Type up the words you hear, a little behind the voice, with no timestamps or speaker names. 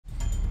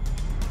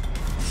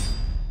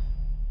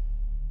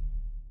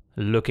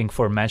Looking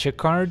for Magic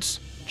cards?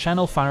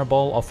 Channel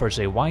Fireball offers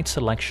a wide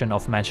selection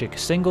of Magic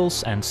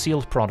singles and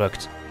sealed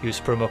product. Use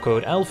promo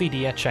code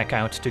LVD at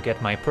checkout to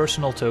get my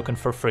personal token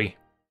for free.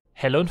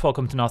 Hello and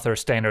welcome to another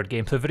standard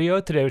gameplay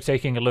video. Today we're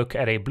taking a look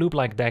at a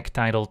blue-black deck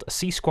titled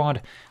Sea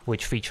Squad,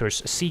 which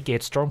features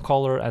Seagate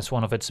Stormcaller as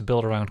one of its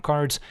build-around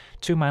cards,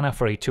 2 mana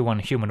for a 2/1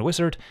 human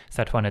wizard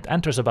that when it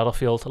enters a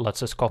battlefield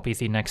lets us copy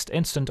the next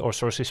instant or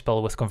sorcery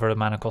spell with converted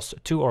mana cost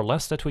 2 or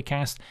less that we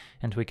cast,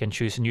 and we can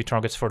choose new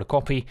targets for the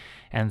copy,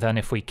 and then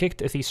if we kicked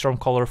the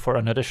Stormcaller for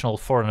an additional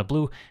 4 and a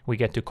blue, we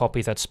get to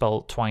copy that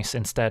spell twice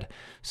instead.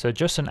 So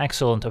just an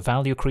excellent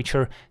value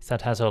creature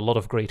that has a lot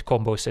of great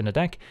combos in the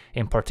deck.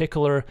 In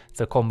particular,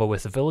 the combo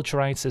with Village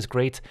Rites is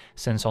great,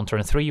 since on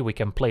turn 3 we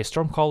can play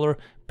Stormcaller,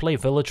 play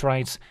Village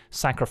Rites,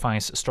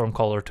 sacrifice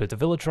Stormcaller to the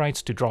Village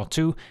Rites to draw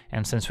 2,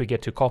 and since we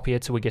get to copy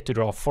it, we get to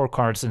draw 4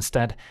 cards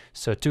instead.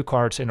 So 2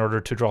 cards in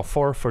order to draw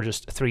 4 for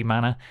just 3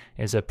 mana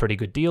is a pretty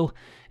good deal.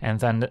 And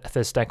then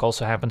this deck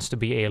also happens to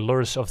be a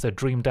Lures of the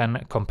Dream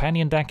Den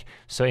companion deck,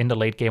 so in the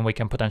late game we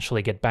can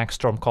potentially get back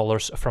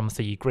Stormcallers from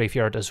the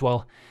graveyard as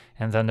well.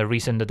 And then the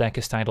reason the deck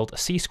is titled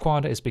Sea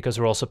Squad is because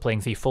we're also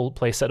playing the full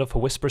playset of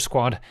Whisper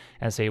Squad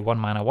as a 1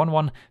 mana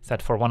 1/1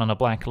 that for 1 and a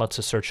black lets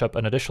us search up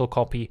an additional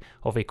copy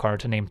of a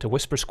card named the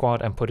Whisper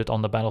Squad and put it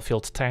on the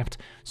battlefield tapped,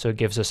 so it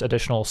gives us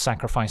additional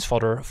sacrifice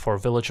fodder for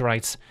Village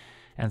Rites.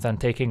 And then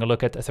taking a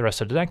look at the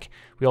rest of the deck,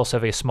 we also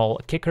have a small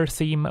kicker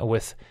theme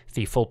with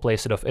the full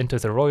playset of Into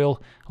the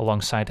Royal,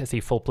 alongside the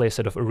full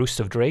playset of Roost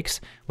of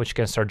Drakes, which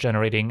can start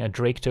generating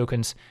Drake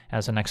tokens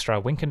as an extra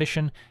win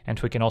condition, and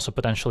we can also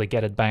potentially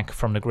get it back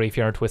from the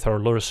graveyard with our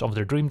Lures of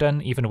the Dream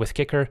Den, even with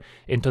kicker.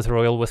 Into the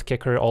Royal with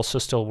kicker also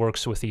still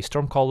works with the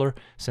Stormcaller,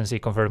 since the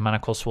converted mana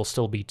cost will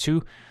still be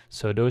 2,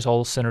 so those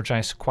all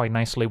synergize quite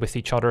nicely with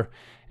each other.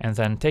 And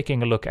then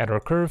taking a look at our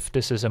curve,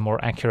 this is a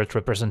more accurate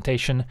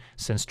representation,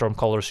 since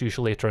Stormcallers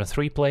usually a turn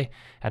 3 play.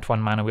 At 1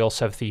 mana we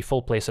also have the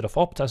full playset of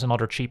Opt as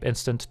another cheap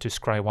instant to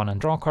scry 1 and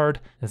draw a card.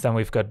 Then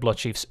we've got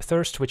Bloodchief's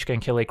Thirst, which can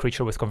kill a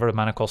creature with converted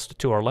mana cost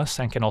 2 or less,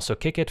 and can also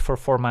kick it for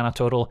 4 mana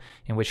total,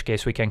 in which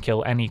case we can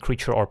kill any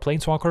creature or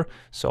planeswalker,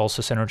 so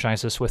also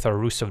synergizes with our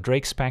Roost of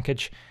Drakes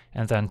package.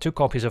 And then 2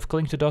 copies of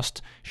Cling to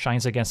Dust,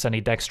 shines against any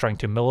decks trying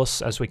to mill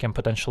us, as we can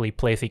potentially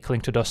play the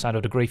Cling to Dust out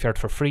of the graveyard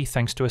for free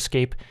thanks to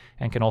Escape,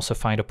 and can also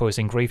find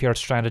opposing graveyard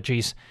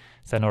strategies.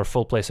 Then our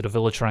full playset of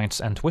Village Rites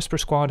and Whisper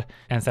Squad,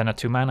 and then at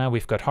 2 mana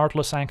we've got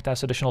Heartless Act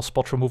as additional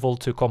spot removal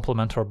to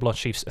complement our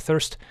Bloodchief's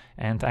Thirst,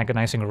 and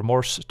Agonizing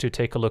Remorse to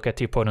take a look at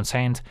the opponent's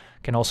hand.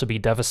 Can also be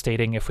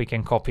devastating if we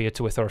can copy it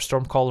with our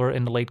Stormcaller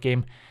in the late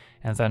game.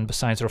 And then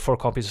besides our 4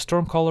 copies of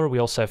Stormcaller, we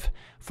also have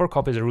 4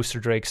 copies of Rooster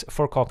Drakes,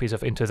 4 copies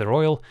of Into the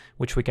Royal,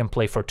 which we can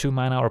play for 2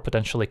 mana or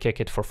potentially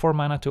kick it for 4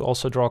 mana to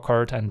also draw a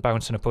card and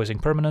bounce an opposing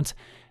permanent.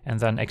 And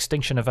then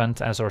Extinction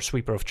Event as our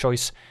sweeper of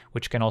choice,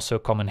 which can also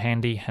come in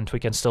handy, and we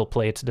can still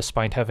play it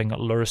despite having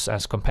Lures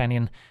as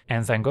companion.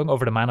 And then going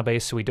over the mana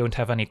base, we don't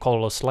have any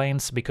colorless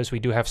lands, because we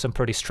do have some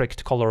pretty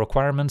strict color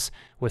requirements,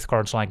 with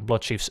cards like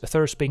Bloodchief's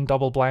Thirst being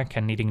double black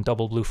and needing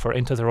double blue for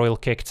Into the Royal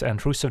kicked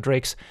and Roost of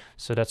Drakes,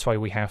 so that's why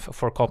we have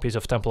 4 copies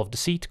of Temple of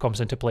Deceit, comes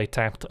into play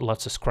tapped,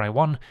 lets us scry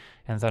 1,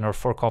 and then our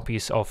 4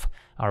 copies of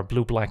our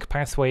blue-black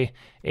Pathway,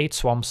 8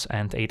 Swamps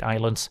and 8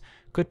 Islands.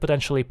 Could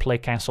potentially play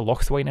Castle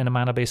Lochthwain in a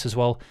mana base as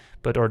well,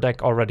 but our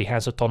deck already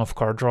has a ton of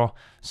card draw,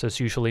 so it's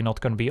usually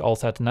not going to be all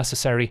that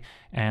necessary,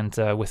 and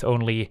with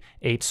only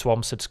 8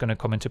 Swamps it's going to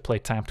come into play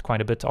tapped quite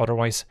a bit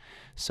otherwise.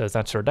 So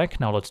that's our deck.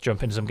 Now let's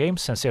jump into some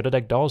games and see how the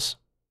deck does.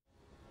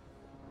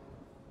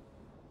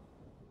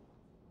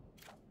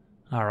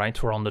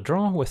 Alright, we're on the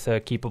draw with a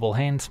keepable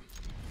hand.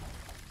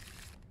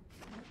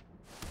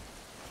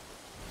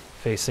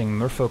 Facing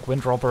Merfolk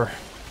Windrobber.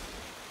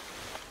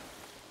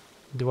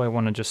 Do I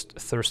want to just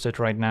thirst it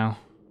right now?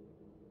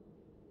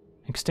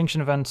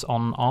 Extinction Event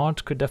on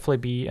Odd could definitely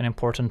be an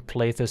important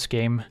play this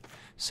game,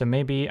 so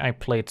maybe I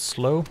play it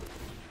slow.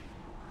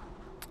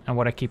 And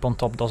what I keep on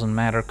top doesn't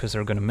matter because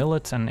they're going to mill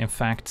it, and in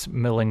fact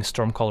milling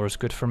Stormcaller is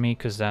good for me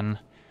because then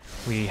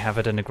we have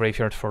it in the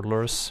graveyard for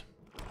Lures.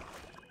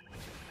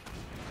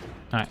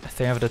 Alright,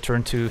 they have the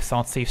turn 2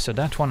 Thought Thief, so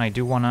that one I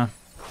do want to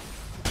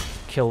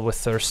kill with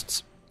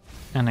Thirsts,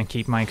 and then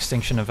keep my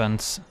Extinction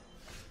Events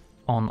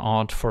on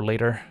Odd for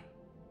later.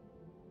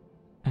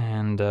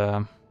 And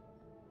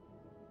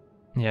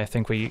yeah, I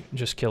think we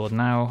just kill it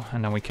now,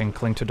 and then we can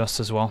Cling to Dust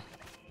as well.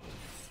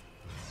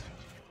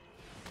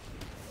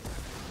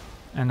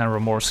 And then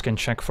Remorse can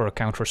check for a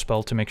counter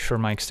spell to make sure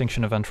my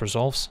Extinction Event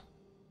resolves.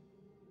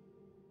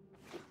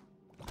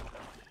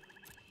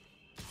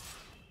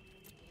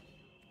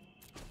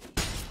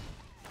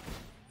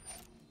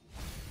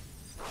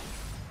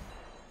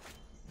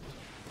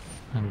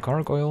 And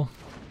Gargoyle.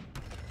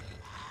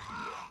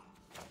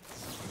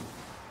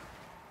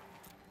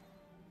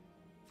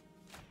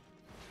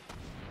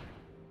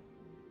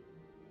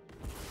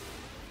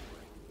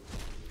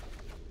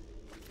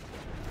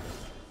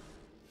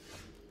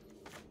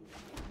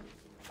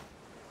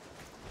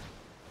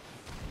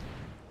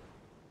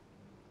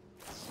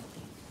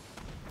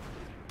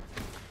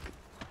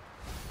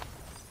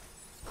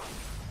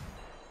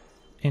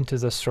 Into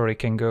the Story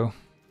can go.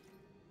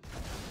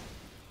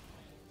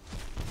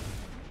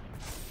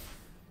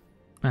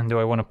 And do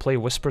I want to play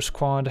Whisper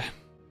Squad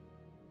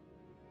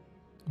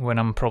when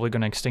I'm probably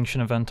going to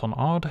Extinction Event on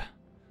Odd?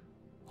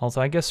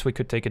 Although I guess we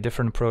could take a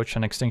different approach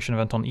and Extinction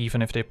Event on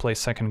Even if they play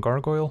second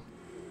Gargoyle.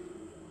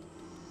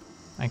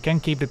 I can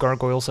keep the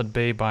Gargoyles at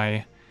bay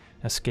by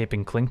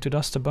escaping Cling to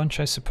Dust a bunch,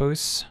 I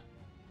suppose.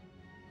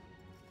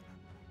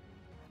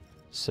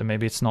 So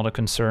maybe it's not a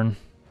concern.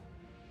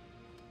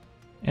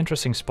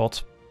 Interesting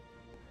spot.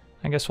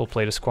 I guess we'll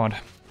play the squad.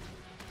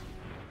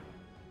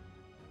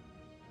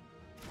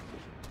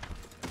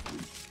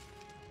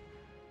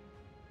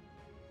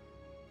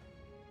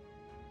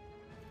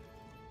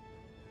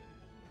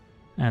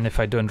 And if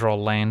I don't draw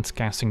land,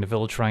 casting the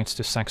Village Rites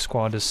to sack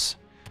squad is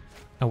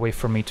a way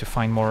for me to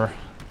find more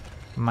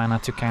mana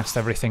to cast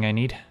everything I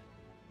need.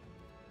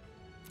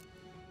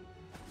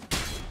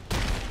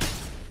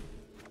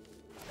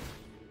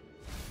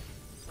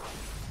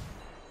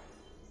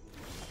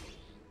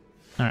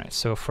 Alright,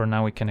 so for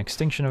now we can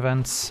Extinction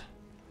Events.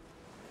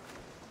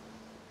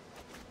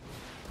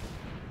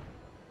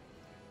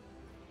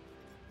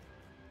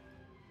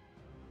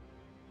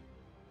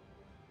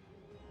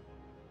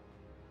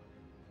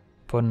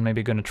 Opponent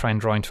maybe going to try and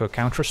draw into a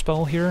counter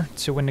spell here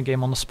to win the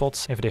game on the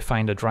spot if they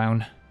find a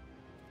Drown.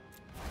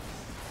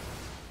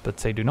 But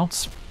they do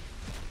not.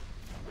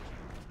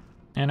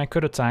 And I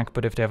could attack,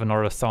 but if they have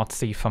another Thought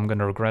Thief I'm going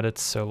to regret it,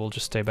 so we'll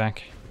just stay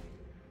back.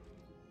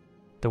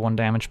 The 1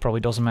 damage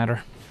probably doesn't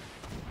matter.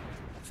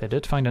 If they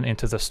did find an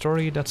Into the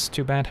Story, that's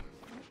too bad.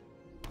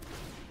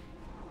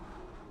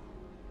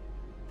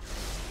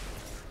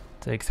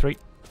 Take 3.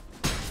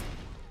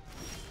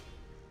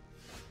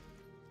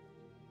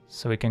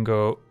 So we can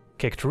go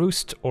Kicked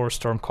Roost or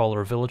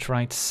Stormcaller Village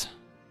Rites.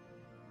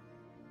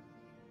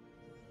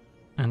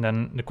 And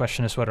then the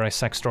question is whether I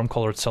sack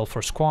Stormcaller itself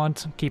or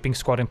Squad. Keeping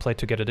Squad in play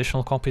to get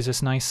additional copies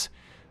is nice,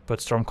 but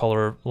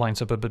Stormcaller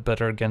lines up a bit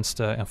better against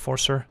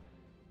Enforcer.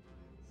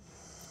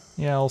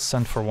 Yeah, I'll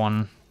send for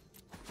 1.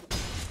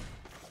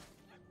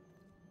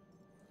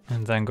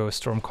 And then go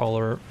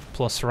Stormcaller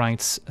plus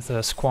Rites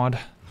the Squad.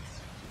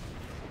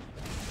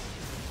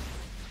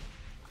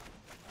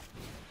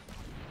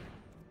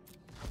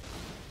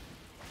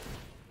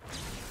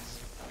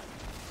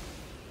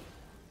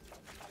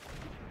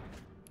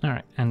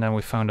 Alright, and then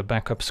we found a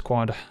backup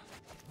squad.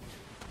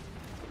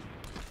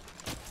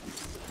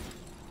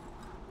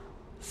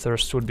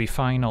 Thirst would be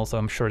fine, although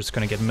I'm sure it's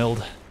gonna get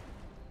milled.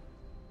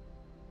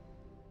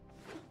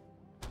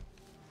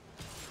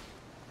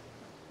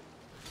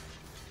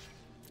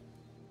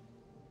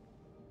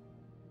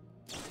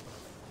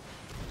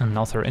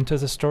 Another Into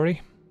the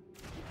Story.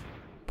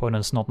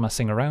 Opponent's not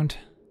messing around.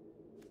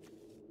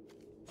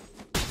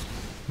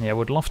 Yeah, I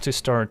would love to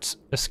start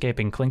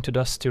escaping Cling to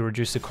Dust to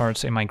reduce the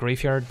cards in my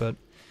graveyard, but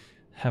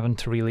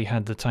haven't really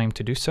had the time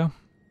to do so.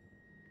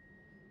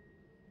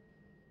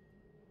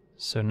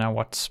 So now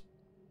what?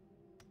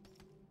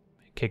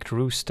 Kicked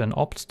Roost and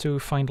opt to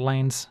find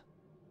lands.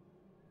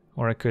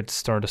 Or I could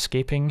start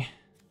escaping.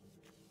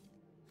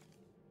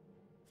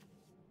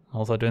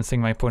 Although I don't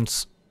think my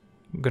opponent's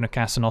gonna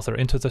cast another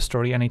Into the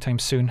Story anytime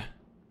soon.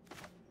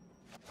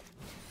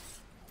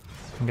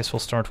 I guess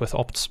we'll start with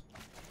opts.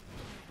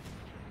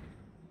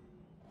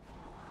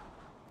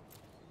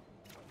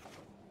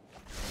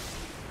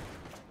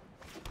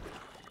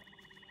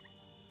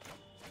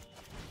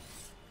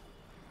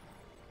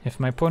 If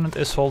my opponent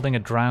is holding a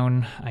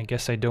Drown, I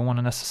guess I don't want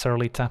to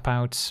necessarily tap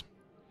out.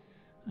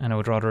 And I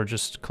would rather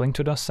just Cling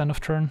to Dust end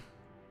of turn.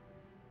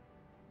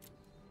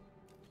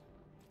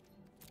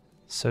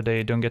 So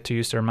they don't get to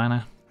use their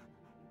mana.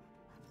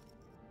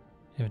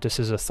 If this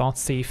is a Thought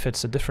Thief,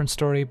 it's a different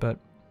story, but...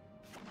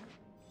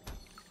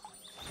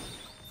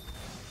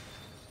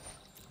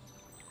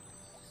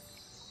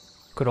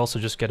 Could also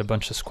just get a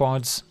bunch of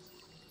squads.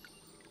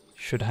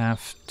 Should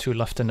have 2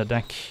 left in the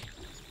deck.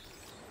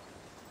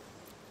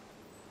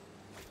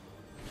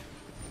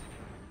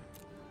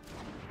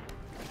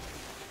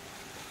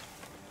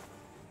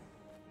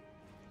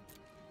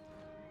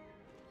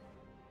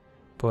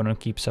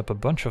 Opponent keeps up a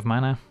bunch of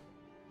mana.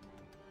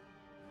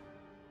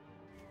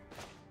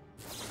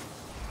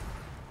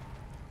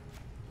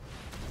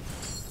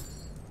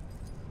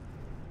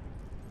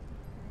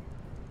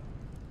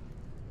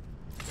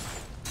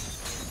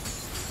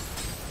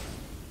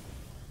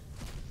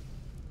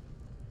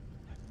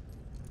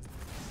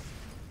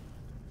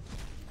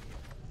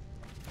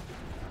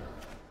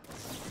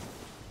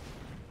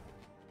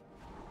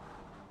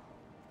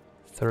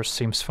 Thirst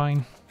seems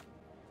fine.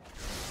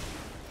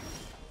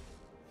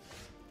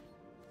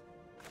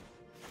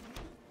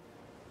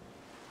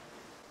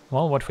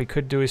 Well, what we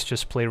could do is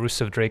just play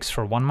Roost of Drakes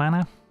for 1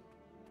 mana,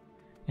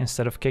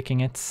 instead of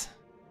kicking it,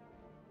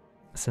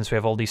 since we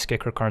have all these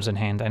kicker cards in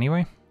hand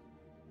anyway.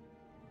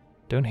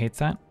 Don't hate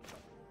that.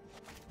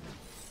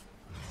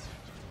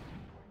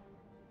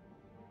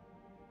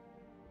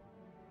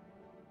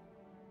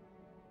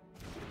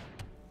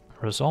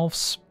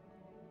 Resolves.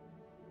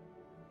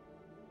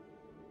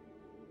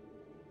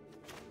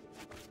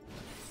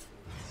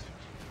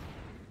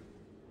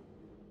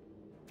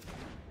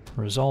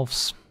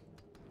 Resolves.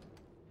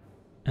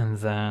 And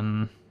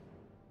then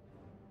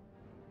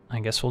I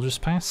guess we'll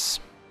just pass.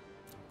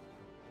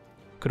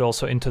 Could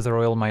also Into the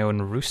Royal my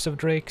own Roost of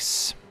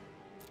Drakes,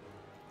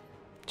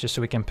 just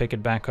so we can pick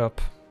it back up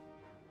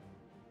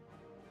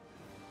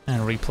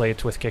and replay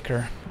it with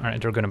Kicker.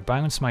 Alright, they're gonna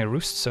bounce my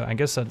Roost, so I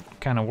guess that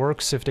kind of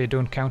works if they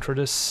don't counter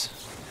this.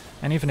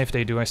 And even if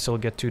they do, I still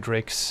get 2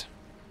 Drakes.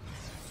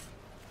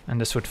 And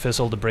this would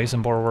fizzle the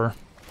Brazen Borrower.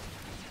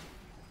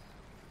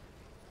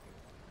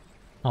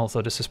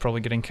 Although this is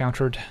probably getting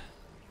countered.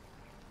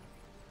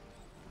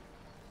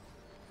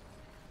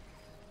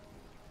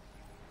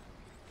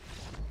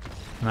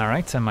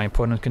 Alright, and my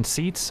opponent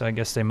concedes, so I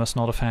guess they must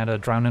not have had a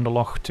Drown in the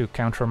Loch to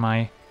counter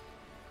my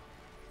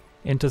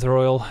Into the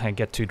Royal. I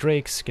get 2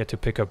 Drakes, get to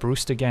pick up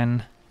Roost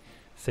again.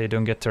 They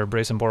don't get their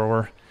Brazen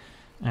Borrower,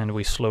 and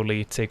we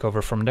slowly take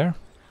over from there.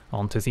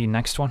 On to the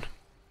next one.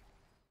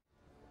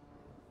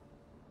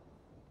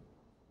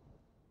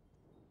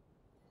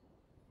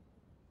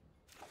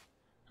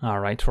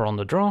 Alright, we're on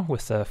the draw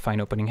with a fine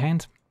opening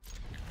hand.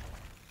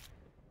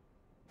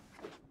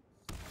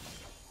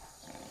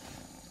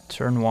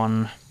 Turn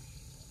 1.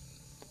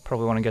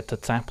 Probably want to get the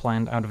tap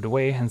land out of the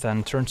way, and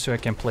then turn 2 I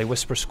can play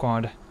Whisper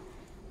Squad.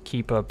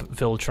 Keep up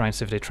Village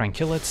Rites if they try and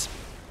kill it.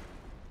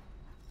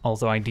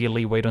 Although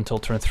ideally wait until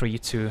turn 3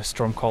 to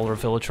Stormcaller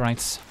Village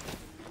Rites.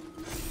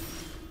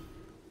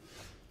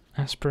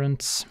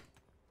 Aspirants.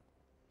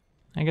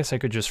 I guess I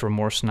could just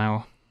Remorse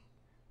now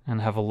and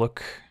have a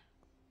look.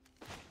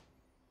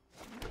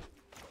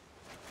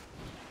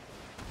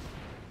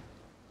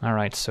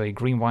 Alright, so a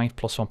green-white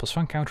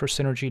 +1/+1 counter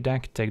synergy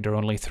deck. Take their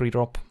only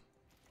 3-drop.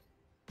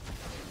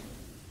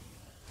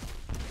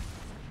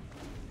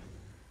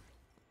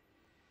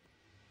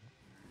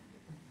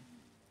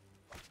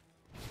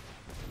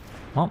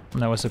 Well,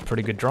 that was a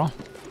pretty good draw.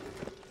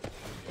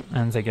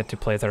 And they get to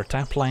play their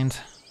tap land.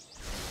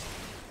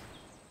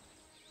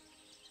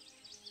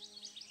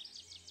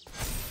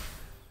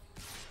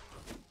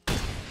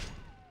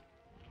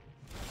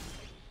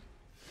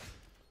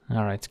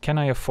 Alright, can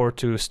I afford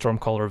to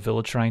Stormcaller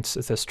Village Rites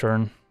this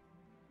turn?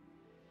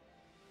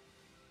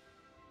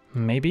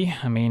 Maybe.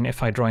 I mean,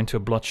 if I draw into a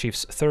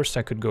Bloodchief's Thirst,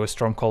 I could go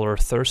Stormcaller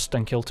Thirst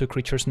and kill 2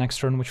 creatures next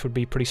turn, which would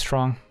be pretty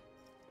strong.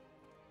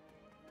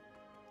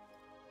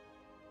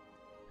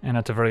 And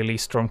at the very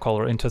least,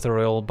 Stormcaller Into the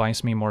Royal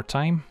buys me more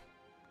time.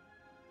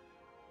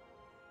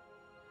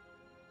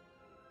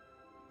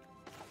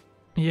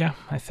 Yeah,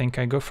 I think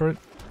I go for it.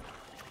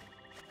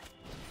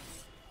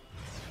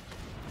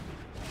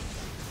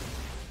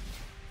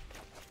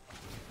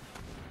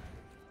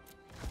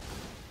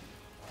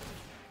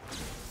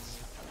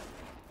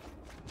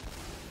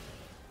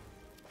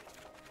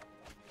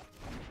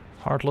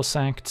 Heartless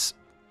Act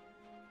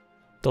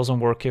doesn't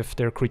work if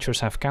their creatures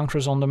have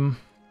counters on them.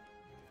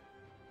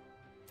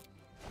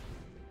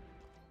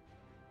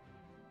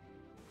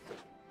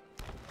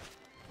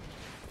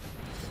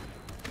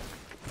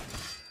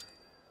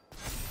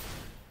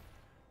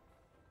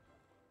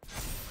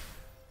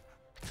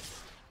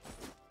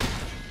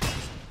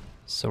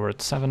 So we're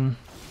at 7.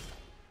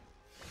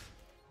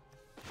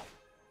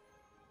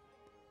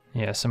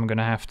 Yes, I'm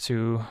gonna have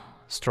to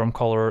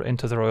Stormcaller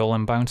Into the Royal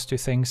and bounce 2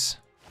 things.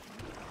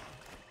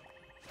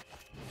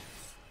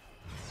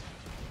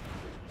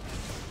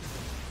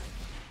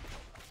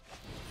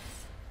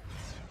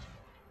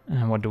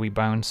 And what do we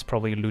bounce?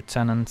 Probably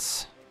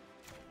Lieutenants.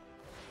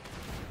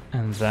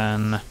 And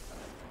then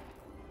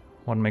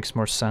what makes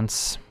more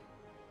sense?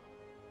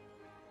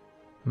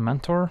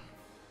 Mentor?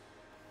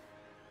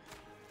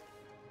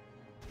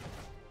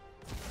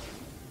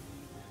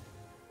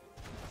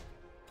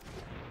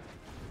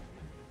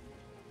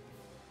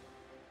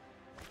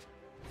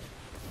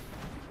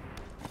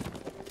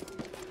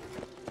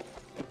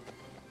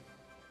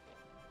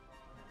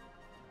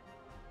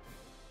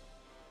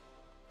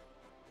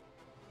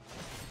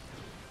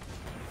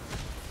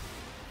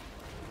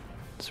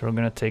 So we're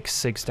gonna take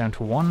 6 down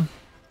to 1.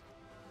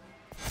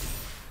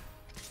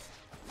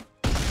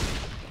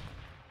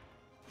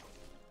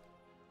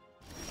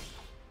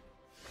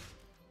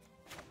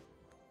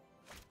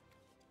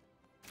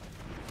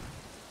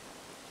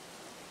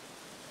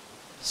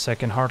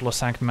 Second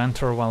Heartless Act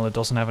Mentor while it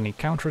doesn't have any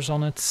counters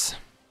on it.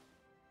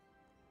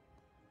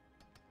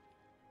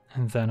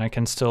 And then I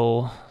can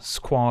still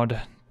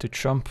squad to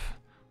chump,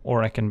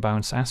 or I can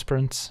bounce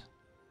Aspirant.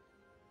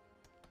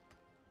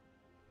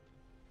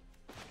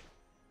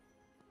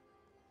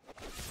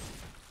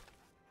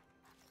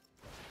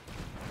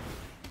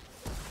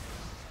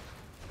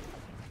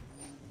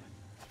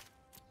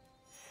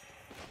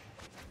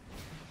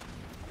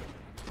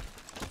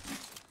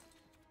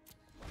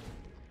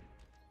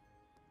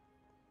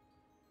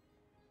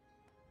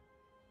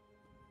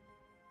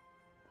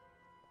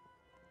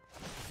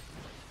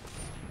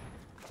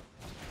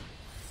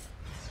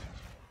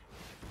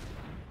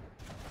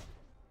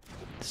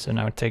 So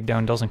now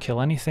takedown doesn't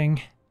kill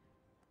anything.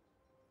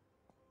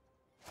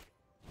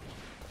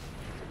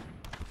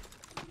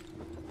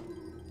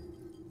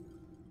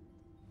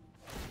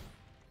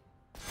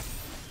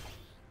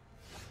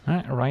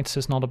 Alright, Rights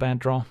is not a bad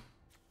draw.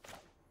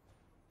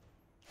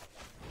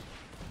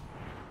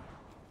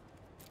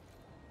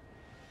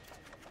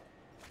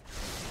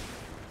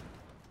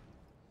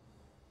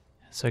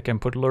 So I can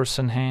put Lures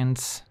in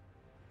hand.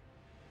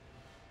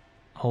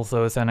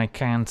 Although then I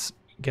can't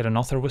get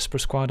another Whisper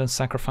Squad and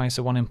sacrifice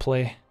the one in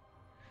play.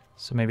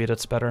 So maybe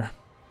that's better.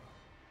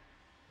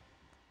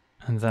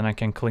 And then I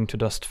can Cling to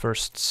Dust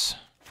first.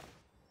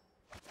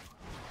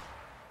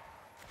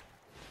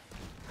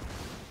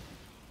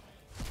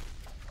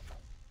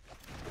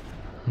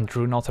 And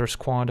drew another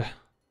squad.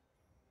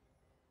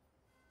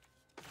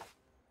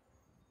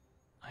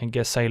 I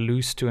guess I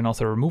lose to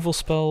another removal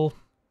spell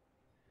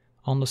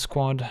on the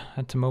squad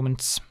at the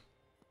moment.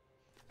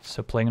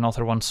 So playing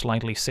another one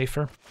slightly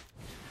safer.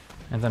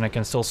 And then I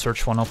can still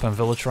search one up on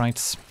Village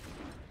Rights.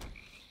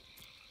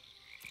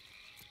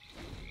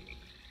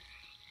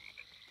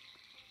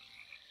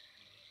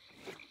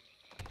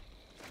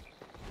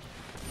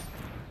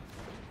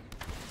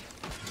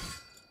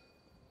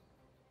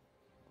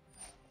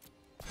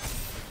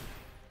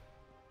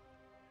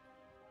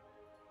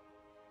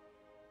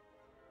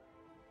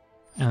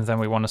 And then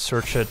we want to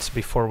search it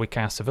before we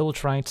cast a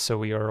Village Right, so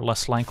we are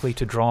less likely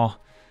to draw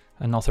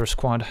another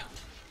squad.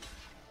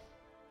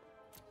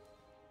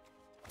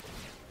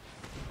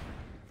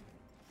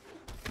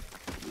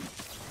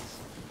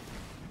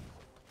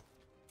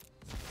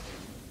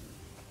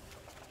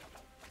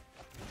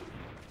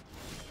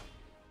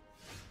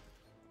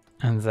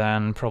 And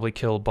then probably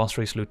kill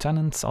Basri's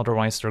Lieutenant,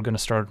 otherwise they're gonna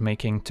start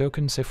making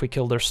tokens if we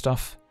kill their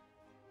stuff.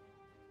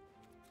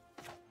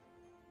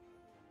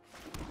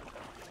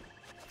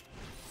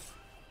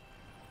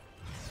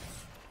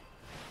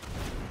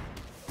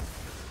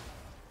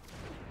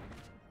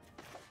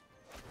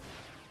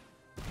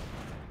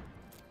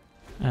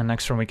 And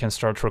next turn we can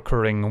start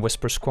recurring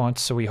Whisper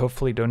Squads, so we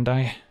hopefully don't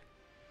die.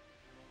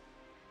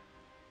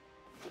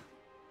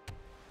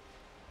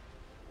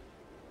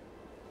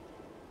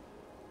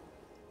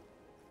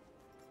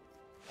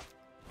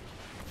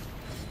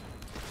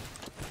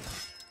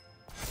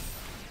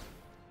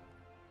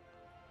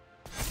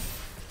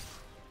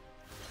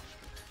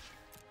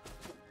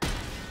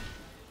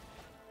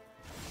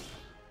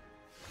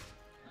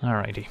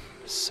 Alrighty,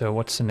 so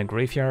what's in the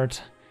graveyard?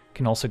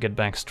 Can also get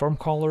back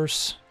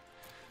Stormcallers.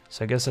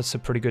 So I guess that's a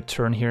pretty good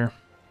turn here.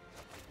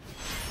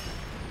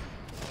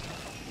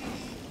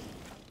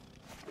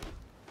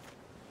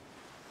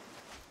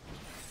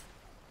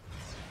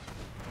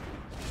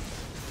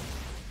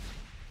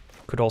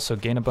 Could also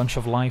gain a bunch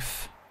of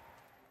life.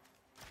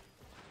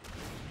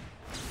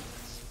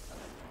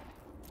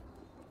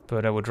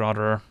 But I would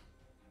rather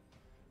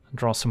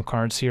draw some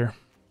cards here.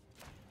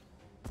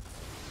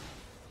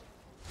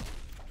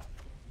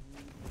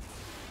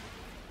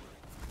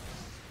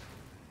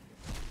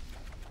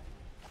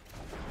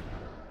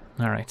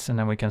 Alright, and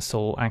then we can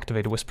still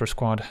activate Whisper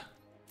Squad.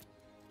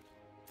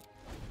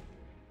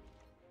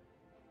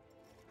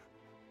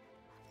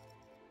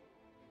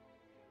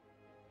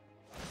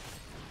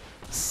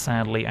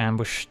 Sadly,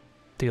 Ambush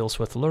deals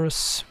with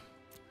Lurrus.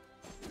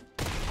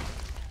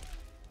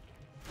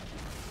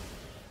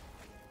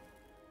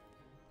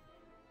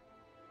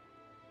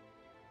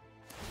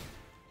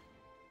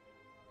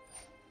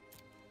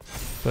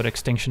 But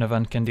Extinction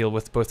Event can deal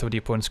with both of the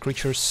opponent's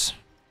creatures.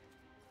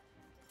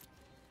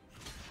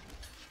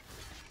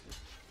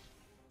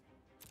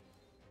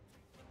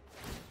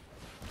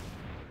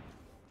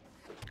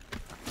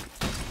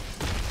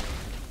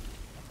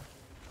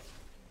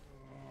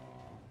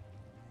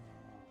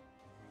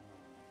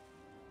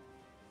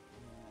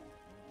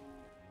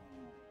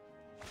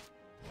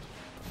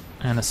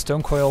 And a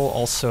Stone Coil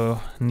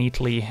also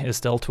neatly is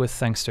dealt with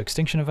thanks to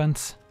Extinction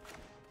Event.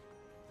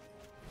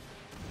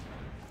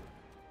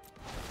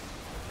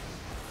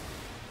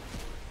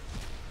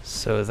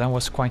 So that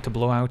was quite a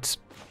blowout.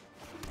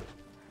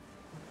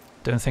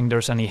 Don't think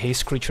there's any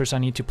haste creatures I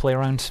need to play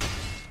around.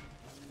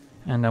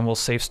 And then we'll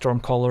save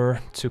Stormcaller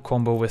to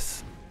combo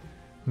with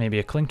maybe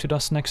a Cling to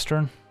Dust next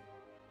turn.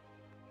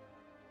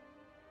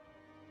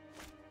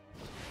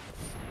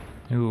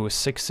 Ooh,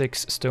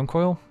 6/6 Stone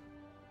Coil.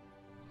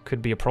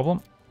 Could be a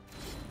problem.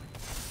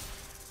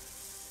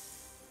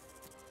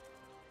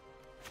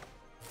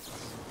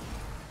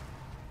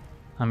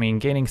 I mean,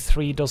 gaining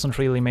 3 doesn't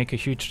really make a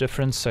huge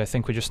difference, so I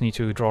think we just need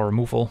to draw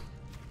removal.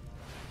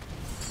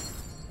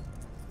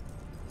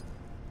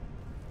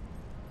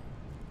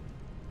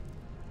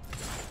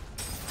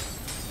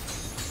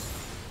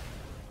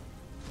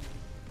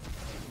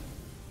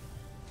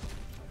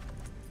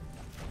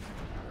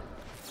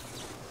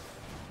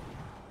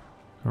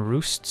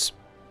 Roosts.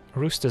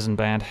 Roost isn't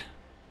bad.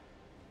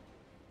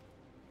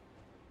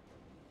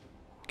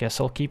 Guess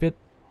I'll keep it.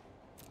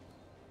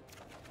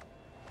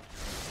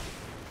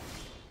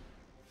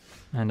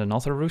 And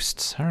another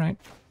Roost, alright.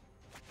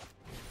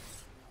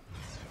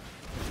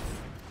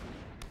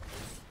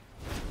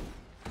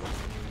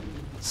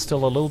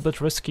 Still a little bit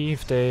risky.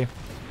 If they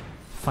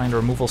find a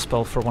removal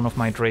spell for one of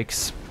my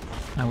Drakes,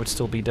 I would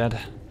still be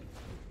dead.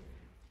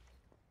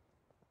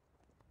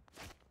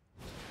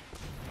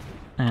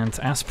 And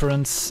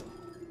Aspirants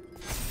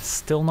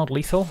still not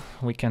lethal.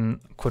 We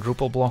can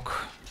quadruple block.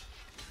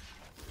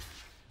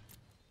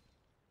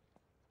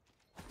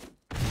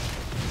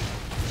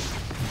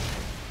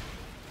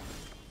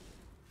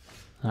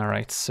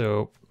 Alright,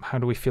 so how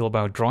do we feel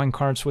about drawing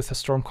cards with a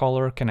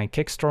Stormcaller? Can I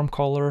kick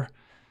Stormcaller?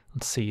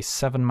 Let's see,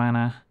 7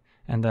 mana.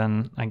 And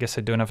then I guess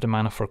I don't have the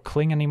mana for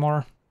Cling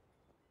anymore.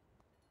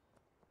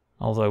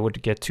 Although I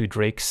would get 2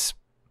 Drakes.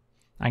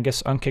 I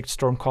guess unkicked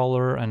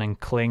Stormcaller and then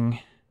Cling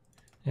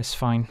is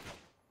fine.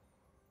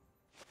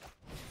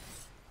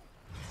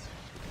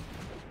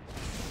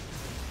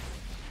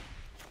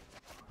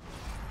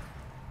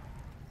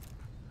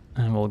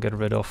 And we'll get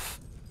rid of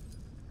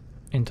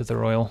Into the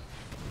Royal.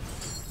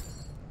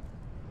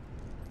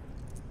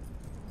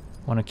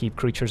 Want to keep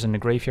creatures in the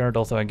graveyard,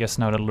 although I guess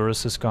now that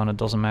Lurrus is gone it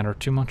doesn't matter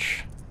too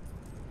much.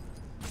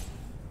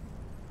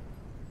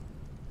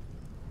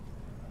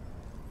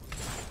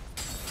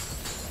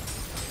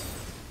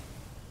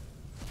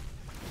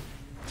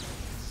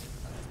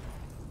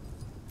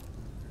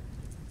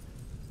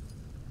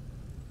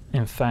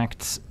 In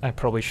fact, I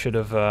probably should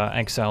have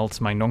exiled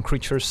my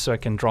non-creatures so I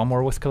can draw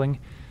more with Killing,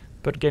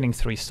 but getting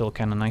 3 is still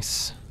kinda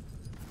nice.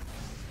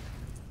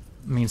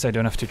 Means I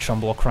don't have to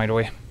chum block right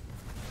away.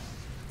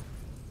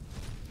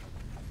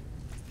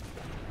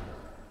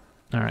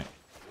 Alright.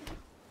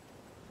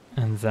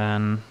 And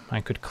then I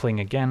could Cling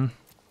again,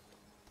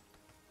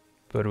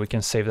 but we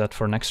can save that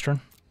for next turn.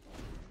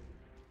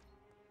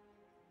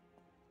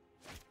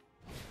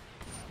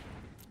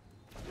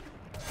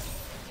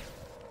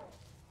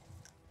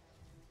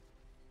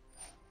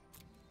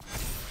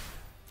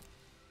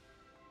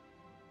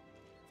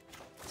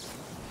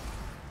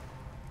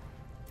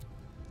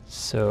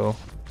 So,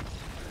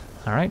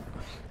 alright,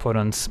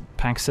 opponent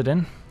packs it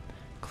in.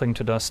 Cling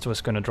to Dust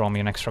was going to draw me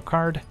an extra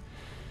card.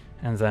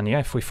 And then, yeah,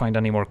 if we find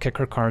any more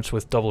kicker cards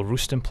with double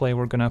Roost in play,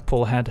 we're going to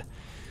pull ahead.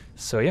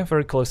 So yeah,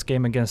 very close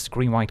game against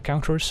green-white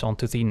counters. On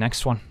to the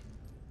next one.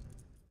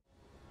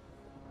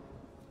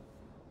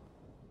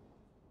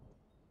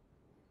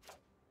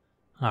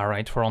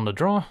 Alright, we're on the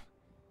draw.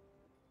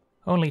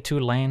 Only 2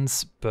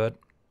 lands, but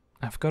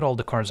I've got all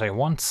the cards I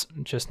want.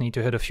 Just need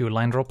to hit a few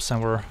land drops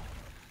and we're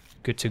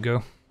good to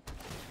go.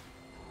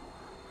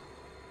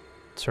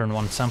 Turn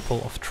 1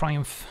 Temple of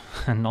Triumph,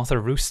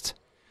 another Roost.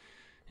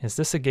 Is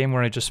this a game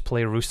where I just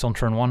play Roost on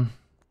turn 1?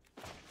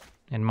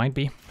 It might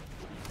be.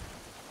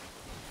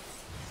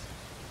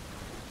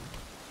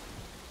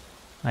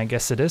 I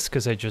guess it is,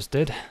 because I just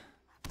did.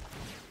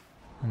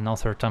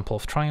 Another Temple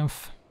of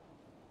Triumph.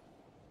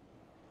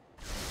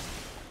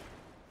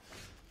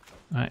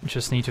 I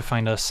just need to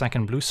find a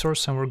second blue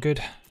source and we're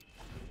good.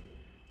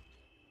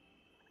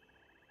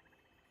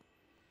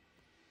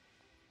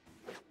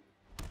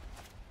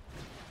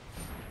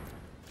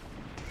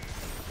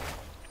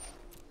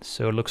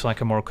 So it looks like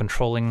a more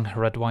controlling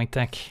red-white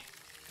deck.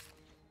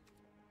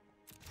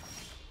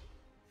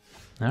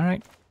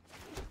 Alright.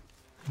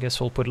 I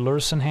guess we'll put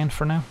Lurrus in hand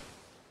for now.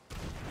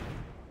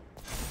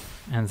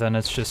 And then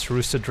it's just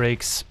Roosted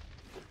Drakes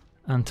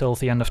until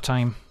the end of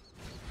time.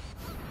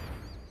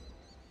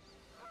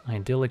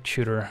 Idyllic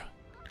Tutor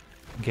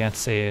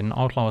gets an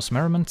Outlaw's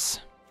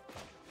Merriment.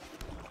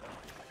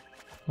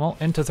 Well,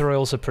 Into the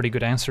Royal's a pretty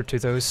good answer to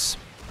those.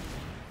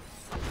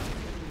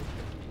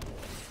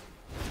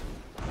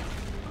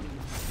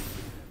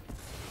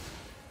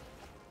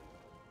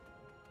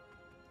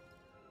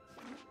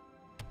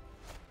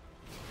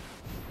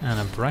 And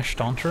a Brash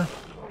Taunter.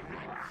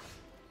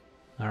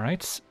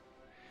 Alright.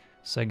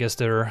 So I guess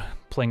they're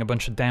playing a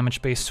bunch of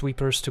damage-based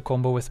sweepers to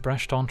combo with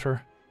Brash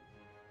Taunter.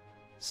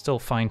 Still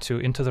fine to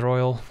Into the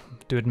Royal,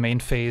 do it main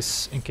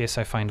phase in case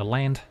I find a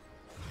land.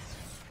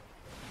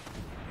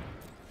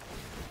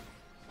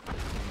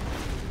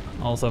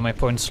 Although my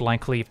opponent's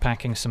likely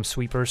packing some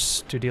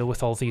sweepers to deal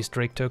with all these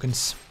Drake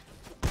tokens.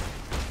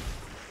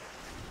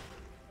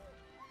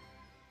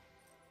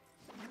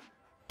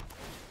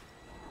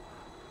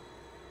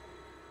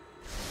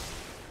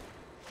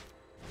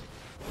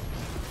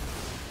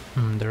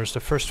 There's the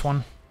first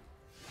one.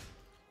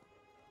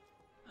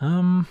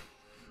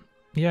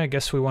 Yeah, I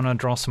guess we want to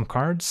draw some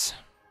cards.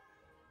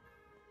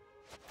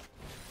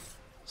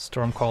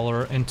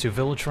 Stormcaller into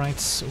Village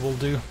Rites will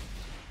do.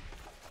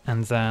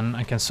 And then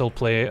I can still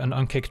play an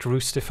unkicked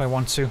Roost if I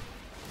want to.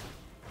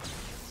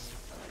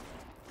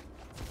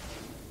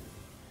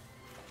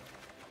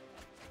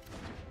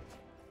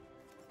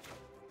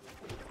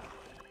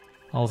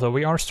 Although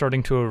we are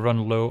starting to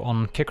run low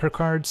on kicker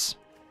cards.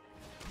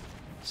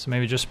 So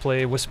maybe just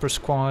play Whisper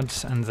Squad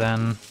and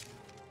then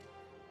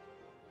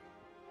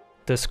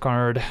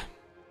discard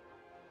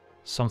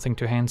something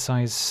to hand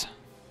size.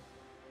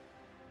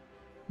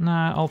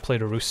 Nah, I'll play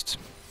the Roost.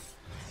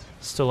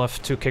 Still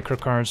have 2 kicker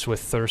cards with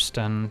Thirst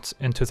and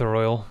Into the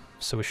Royal,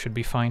 so we should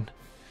be fine.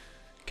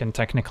 Can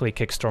technically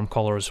kick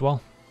Stormcaller as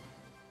well.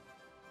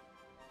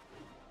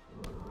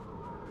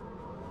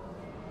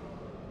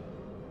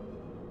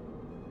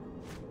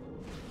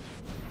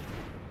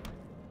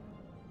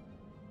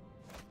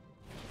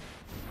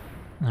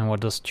 And what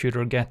does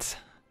Tutor get?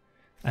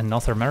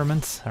 Another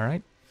Merriment,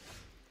 alright.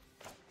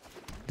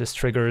 This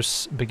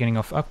triggers beginning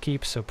of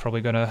upkeep, so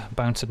probably gonna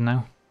bounce it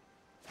now.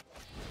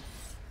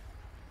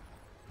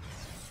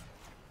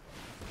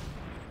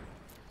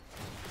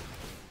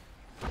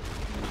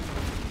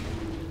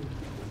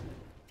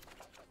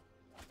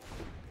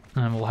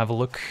 And we'll have a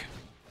look.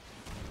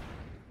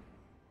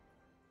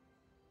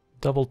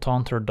 Double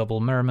Taunt or Double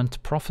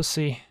Merriment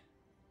Prophecy.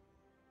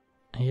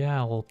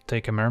 Yeah, I'll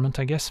take a Merriment,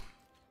 I guess.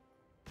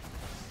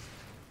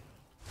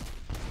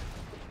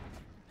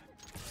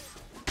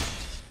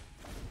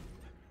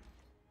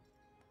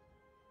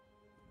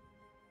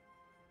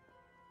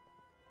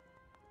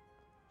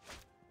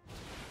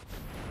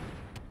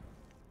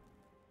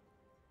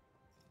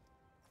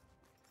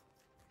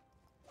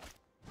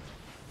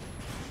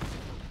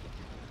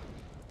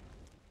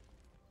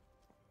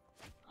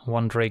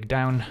 One Drake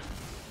down.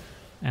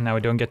 And now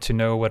we don't get to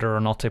know whether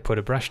or not they put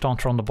a Bresh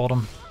Taunter on the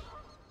bottom.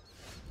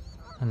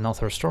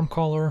 Another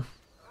Stormcaller.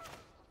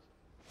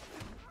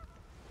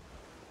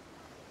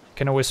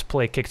 Can always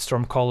play kicked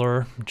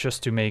Stormcaller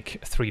just to make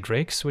 3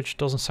 Drakes, which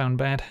doesn't sound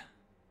bad.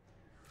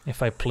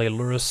 If I play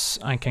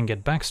Lurrus, I can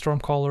get back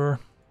Stormcaller.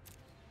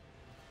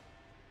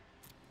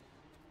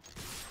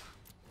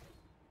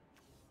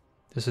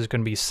 This is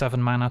going to be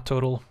 7 mana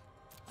total.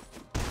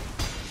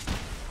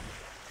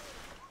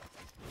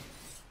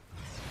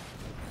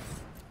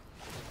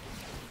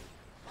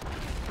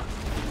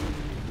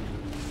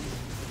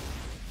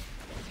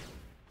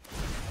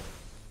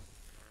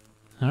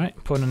 Alright,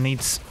 opponent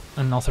needs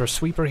another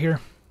sweeper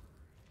here.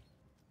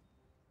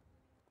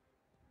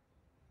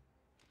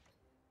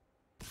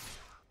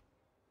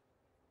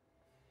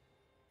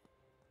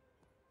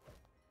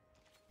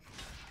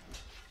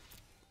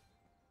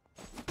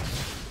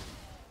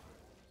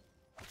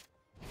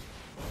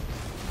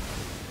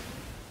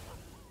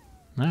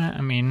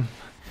 I mean,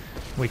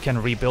 we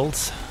can rebuild.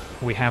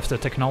 We have the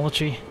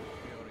technology.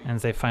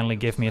 And they finally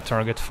gave me a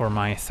target for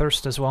my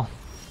thirst as well.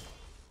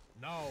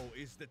 Now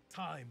is the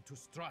time to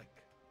strike.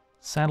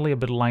 Sadly a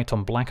bit light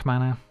on black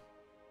mana,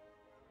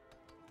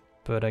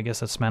 but I guess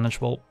that's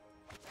manageable.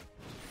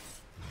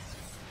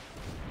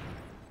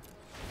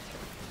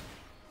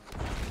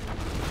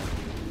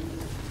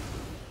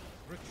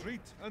 Retreat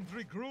and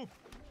regroup.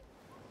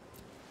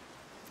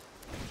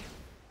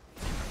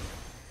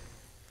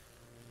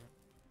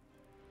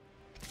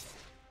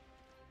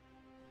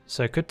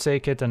 So I could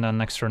take it and then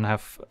next turn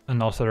have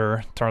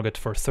another target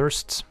for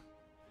thirsts.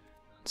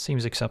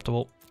 Seems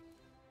acceptable.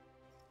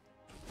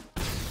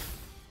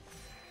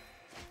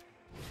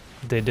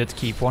 They did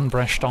keep one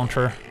Bresh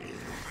Taunter,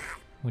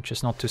 which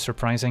is not too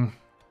surprising.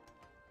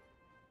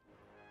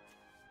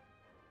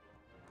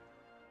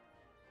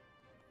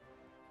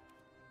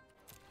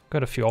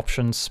 Got a few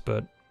options,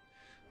 but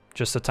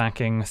just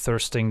attacking,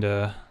 thirsting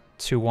the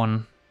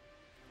 2-1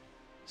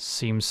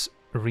 seems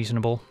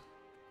reasonable.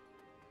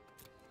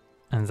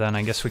 And then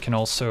I guess we can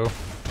also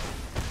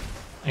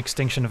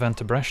Extinction Event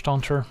the Bresh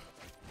Taunter.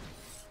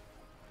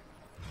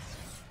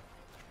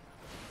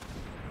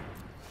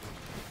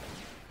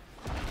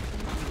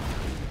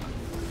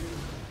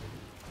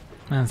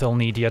 And they'll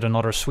need yet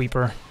another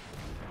sweeper.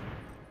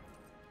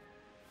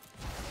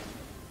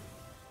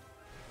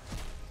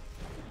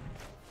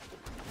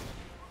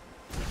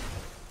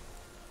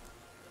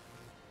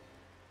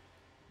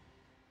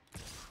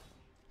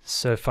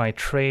 So if I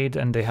trade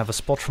and they have a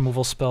spot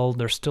removal spell,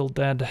 they're still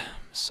dead.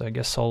 So I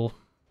guess I'll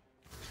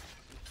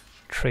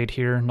trade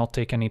here, not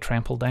take any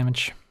trample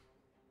damage.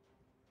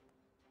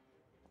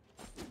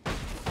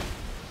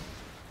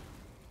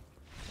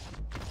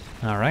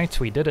 Alright,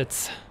 we did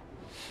it.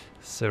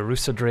 So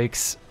Rooster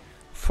Drakes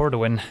for the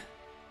win.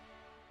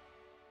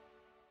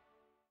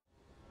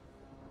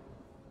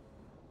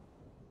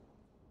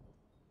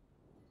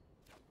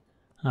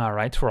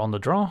 Alright, we're on the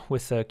draw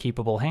with a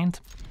keepable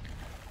hand.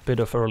 Bit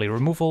of early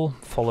removal,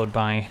 followed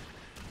by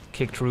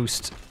kicked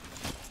Roost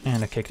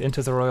and a kicked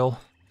Into the Royal.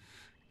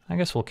 I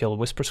guess we'll kill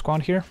Whisper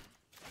Squad here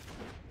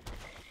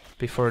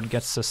before it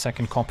gets a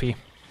second copy.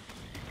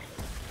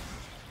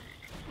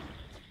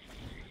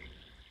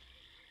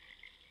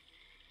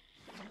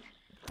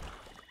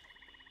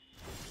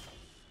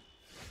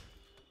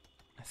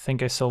 I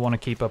think I still want to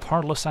keep up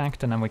Heartless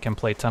Act, and then we can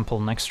play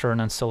Temple next turn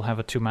and still have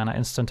a 2-mana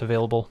instant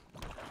available.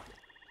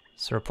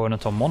 So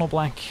opponent on mono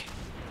black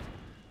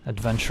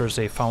adventures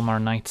a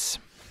Falmar Knights.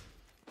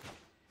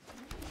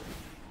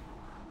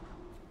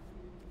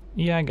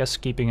 Yeah, I guess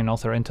keeping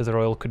another Into the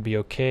Royal could be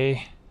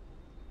okay.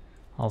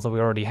 Although we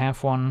already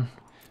have one.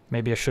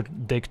 Maybe I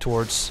should dig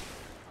towards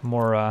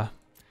more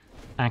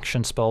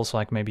action spells,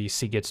 like maybe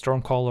Seagate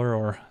Stormcaller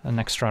or an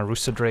extra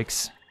Rooster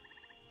Drakes.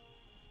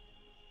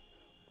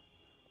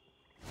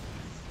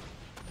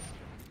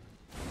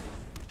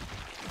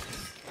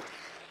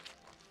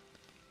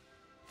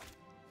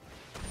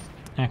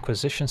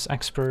 Acquisitions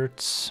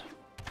experts.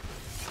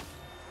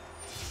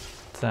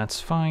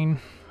 That's fine.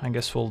 I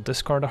guess we'll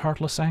discard a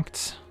Heartless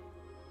Act.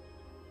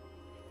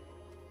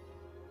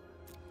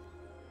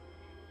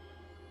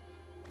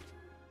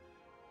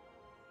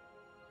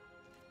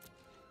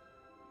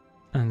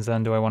 And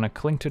then do I want to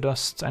Cling to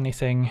Dust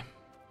anything?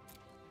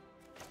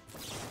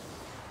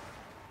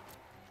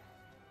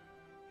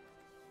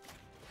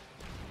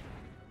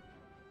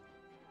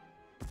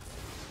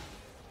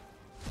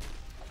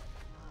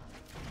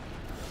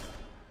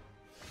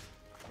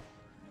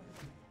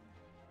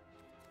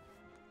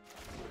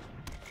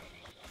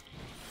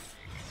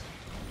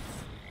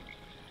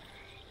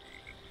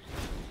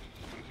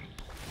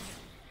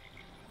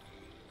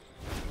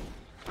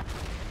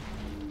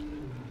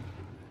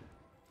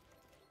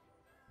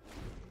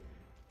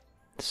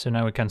 So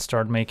now we can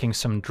start making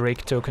some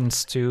Drake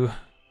tokens to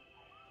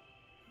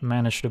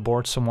manage the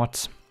board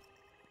somewhat.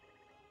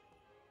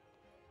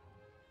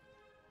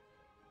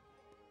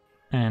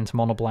 And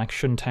mono black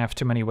shouldn't have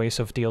too many ways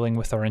of dealing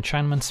with our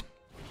enchantments.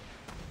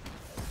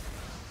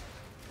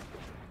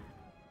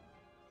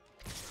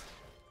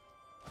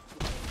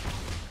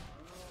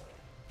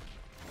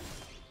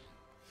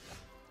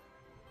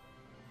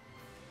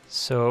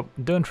 So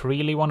don't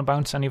really want to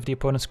bounce any of the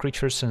opponent's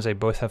creatures since they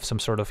both have some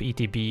sort of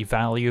ETB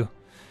value.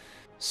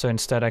 So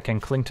instead I can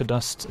cling to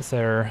dust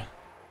their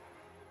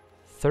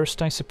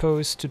Thirst, I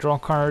suppose, to draw a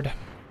card,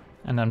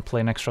 and then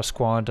play an extra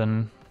squad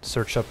and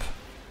search up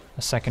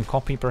a second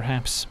copy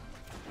perhaps.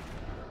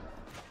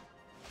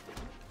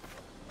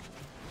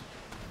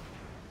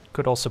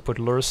 Could also put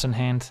Lurrus in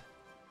hand,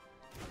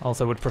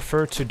 although I would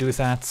prefer to do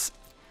that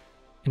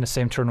in the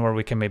same turn where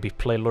we can maybe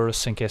play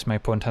Lurrus in case my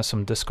opponent has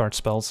some discard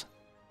spells.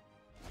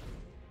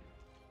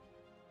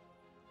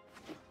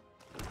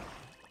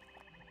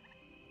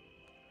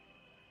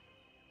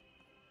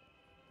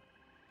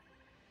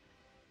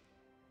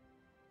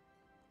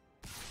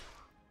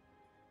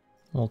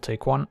 We'll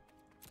take one.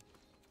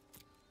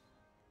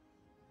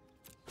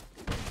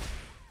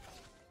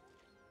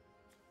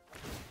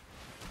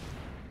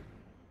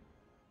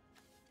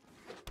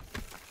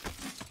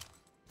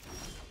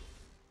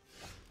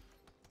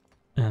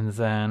 And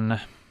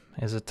then,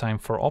 is it time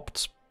for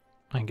opt?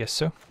 I guess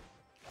so.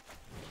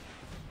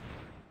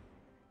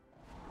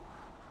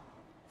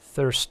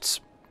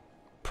 Thirst's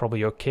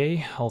probably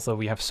okay, although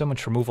we have so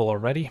much removal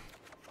already.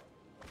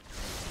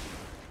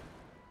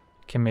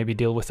 Can maybe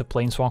deal with the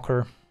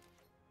Planeswalker.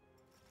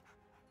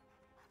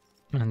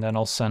 And then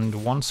I'll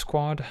send one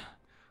squad,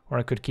 or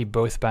I could keep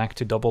both back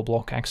to double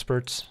block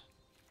experts.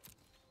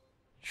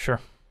 Sure.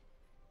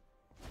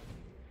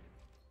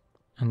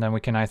 And then we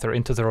can either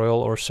Into the Royal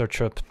or search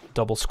up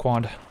double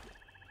squad.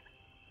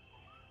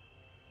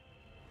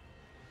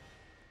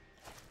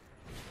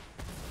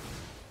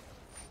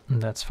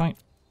 And that's fine.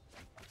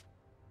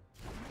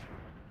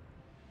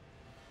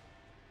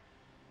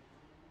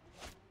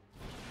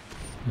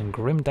 And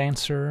Grim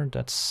Dancer,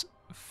 that's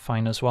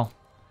fine as well.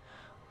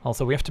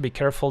 Although we have to be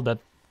careful that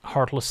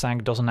Heartless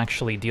Sack doesn't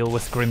actually deal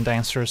with Grim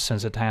Dancer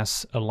since it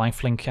has a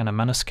lifelink and a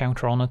menace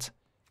counter on it.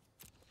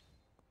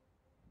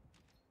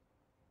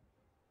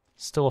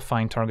 Still a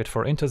fine target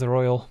for Into the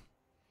Royal,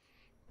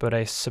 but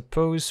I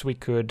suppose we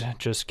could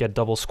just get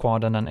double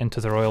squad and then Into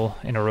the Royal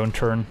in our own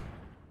turn.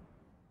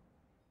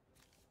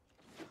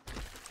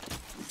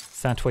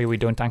 That way we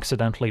don't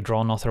accidentally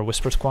draw another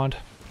Whisper Squad.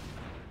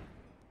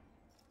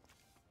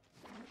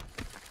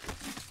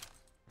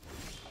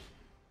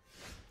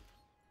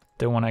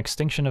 Don't want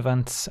Extinction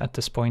Events at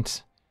this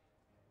point.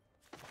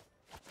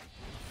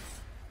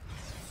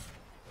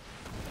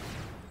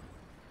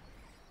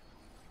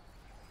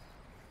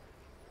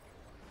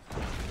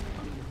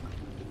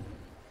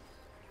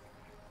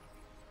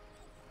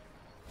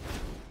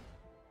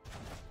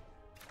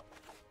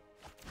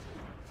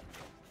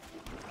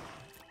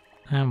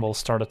 And we'll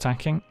start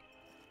attacking.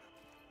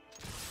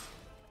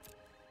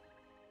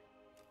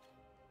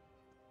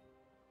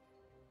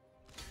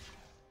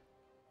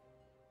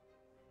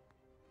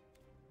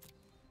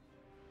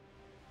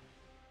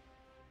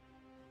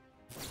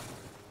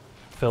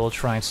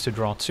 Village Rites to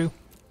draw 2.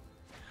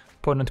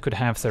 Opponent could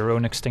have their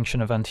own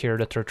extinction event here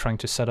that they're trying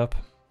to set up.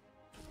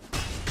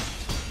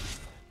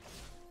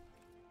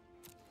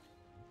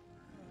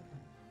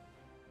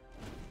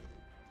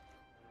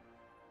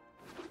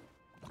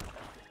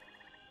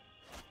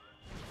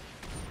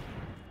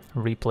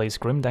 Replace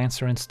Grim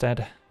Dancer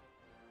instead.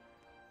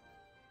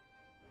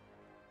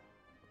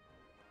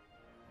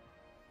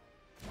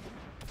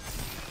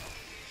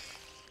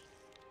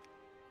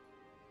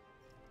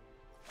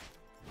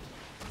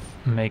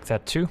 Make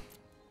that 2.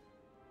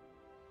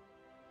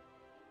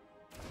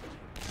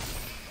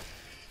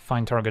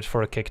 Find target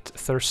for a kicked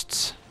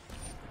Thirsts.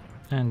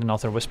 And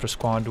another Whisper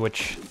Squad,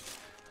 which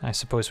I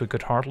suppose we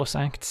could Heartless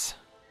Act.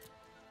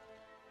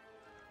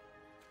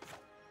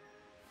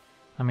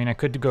 I mean, I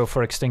could go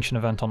for Extinction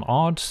Event on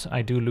Odd.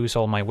 I do lose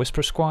all my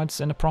Whisper Squads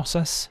in the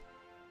process.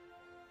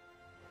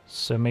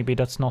 So maybe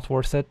that's not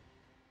worth it.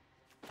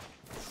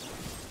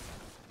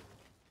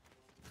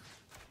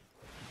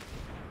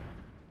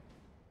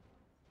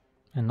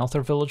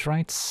 Another Village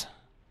Rites?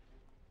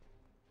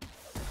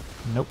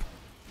 Nope.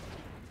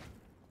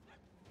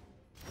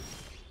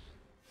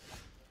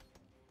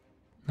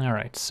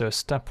 Alright, so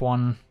step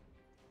 1,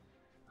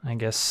 I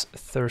guess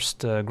Thirst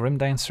Grim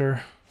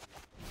Dancer.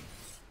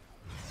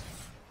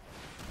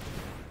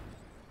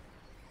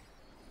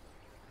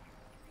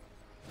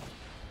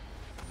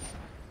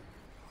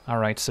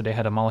 Alright, so they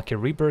had a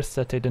Malakir Rebirth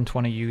that they didn't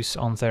want to use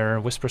on their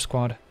Whisper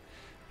Squad.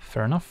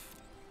 Fair enough.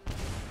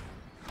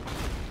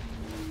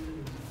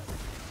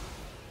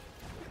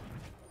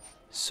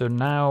 So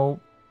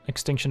now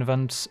Extinction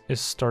Event is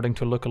starting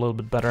to look a little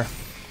bit better.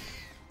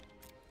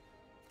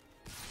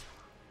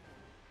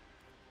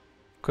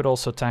 Could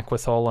also attack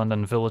with all and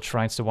then Village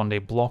Rites the one they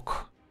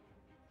block.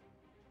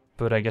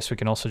 But I guess we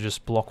can also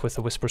just block with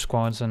the Whisper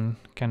Squads and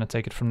kind of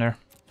take it from there.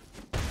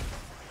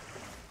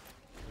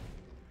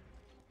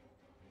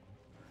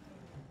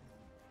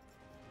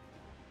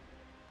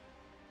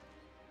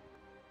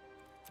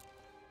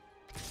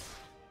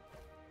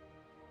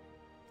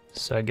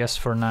 So I guess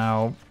for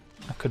now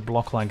I could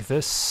block like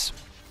this.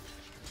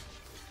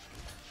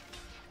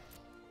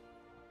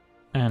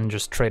 And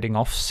just trading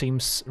off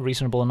seems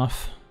reasonable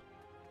enough.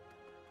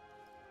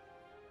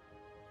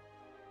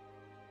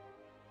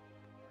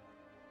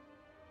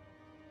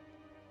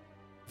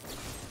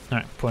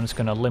 Alright, opponent's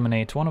gonna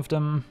eliminate one of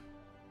them.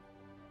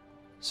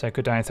 So I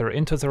could either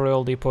into the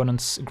royal the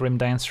opponent's Grim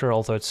Dancer,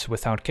 although it's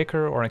without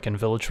kicker, or I can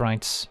Village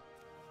Rites.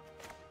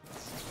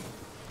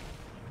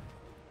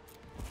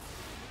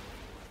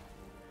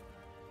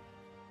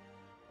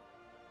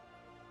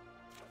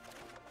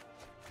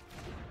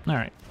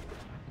 Alright,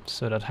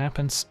 so that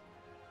happens.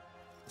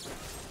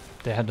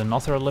 They had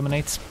another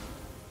eliminate.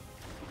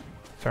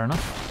 Fair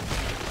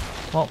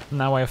enough. Well,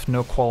 now I have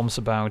no qualms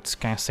about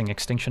casting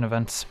Extinction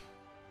Events.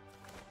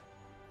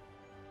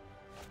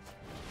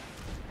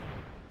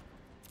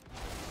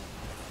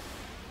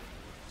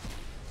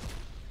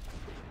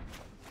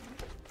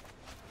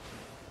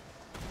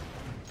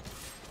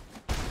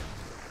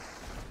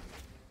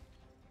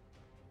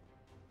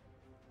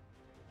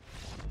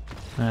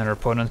 And our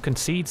opponent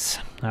concedes.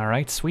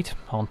 Alright, sweet.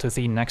 On to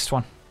the next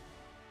one.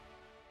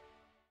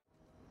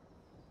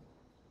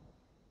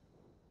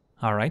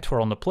 Alright,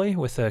 we're on the play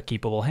with a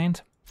keepable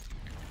hand.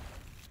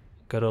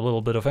 Got a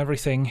little bit of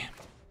everything.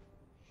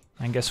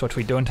 I guess what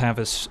we don't have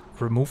is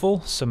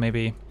removal, so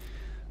maybe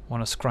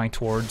want to scry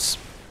towards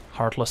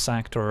Heartless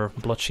Act or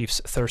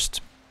Bloodchief's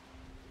Thirst.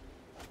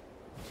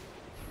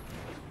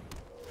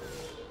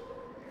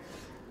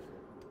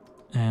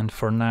 And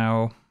for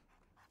now,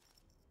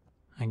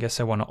 I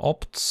guess I want to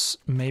opt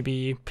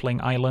maybe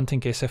playing Island in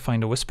case I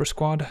find a Whisper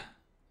Squad.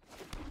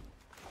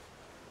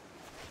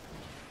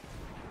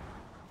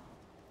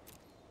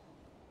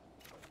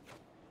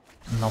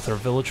 Another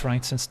Village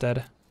Rites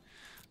instead.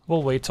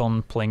 We'll wait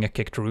on playing a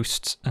Kicked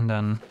Roost and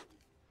then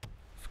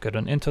I've got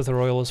an Into the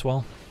Royal as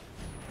well.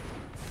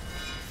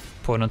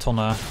 Opponent on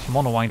a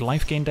mono-white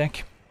life gain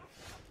deck.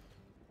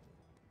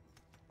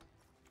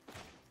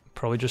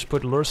 Probably just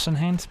put Lurrus in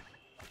hand.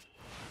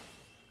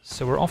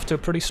 So we're off to a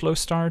pretty slow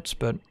start,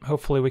 but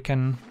hopefully we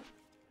can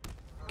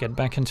get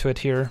back into it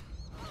here.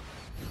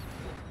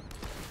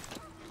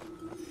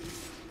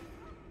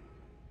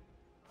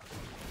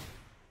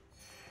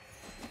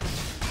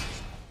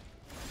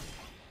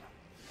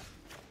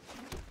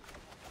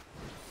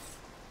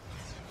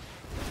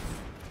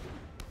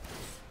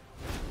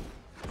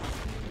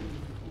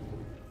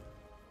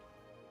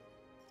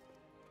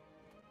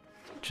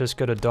 Just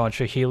gotta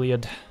dodge a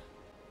Heliod.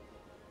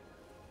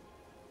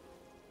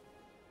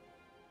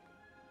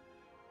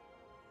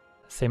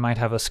 They might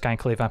have a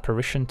Skyclave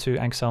Apparition to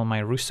exile my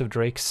Roost of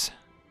Drakes.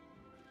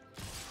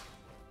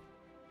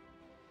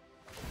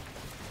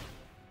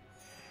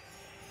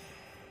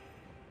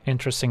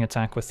 Interesting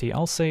attack with the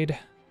Alseid.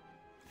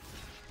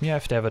 Yeah,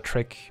 if they have a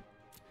trick,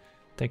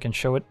 they can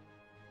show it.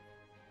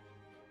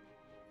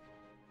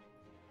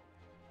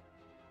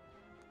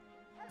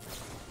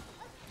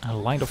 A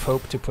Light of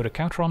Hope to put a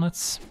counter on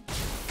it.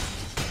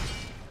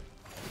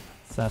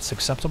 That's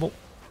acceptable.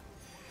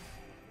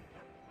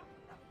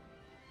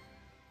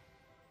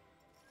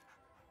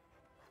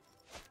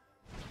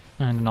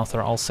 And another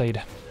Alseid.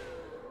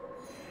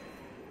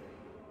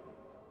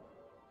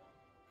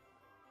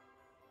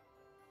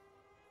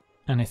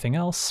 Anything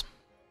else?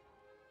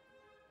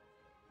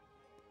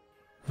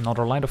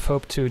 Another Light of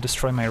Hope to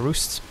destroy my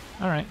Roost.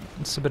 Alright,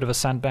 it's a bit of a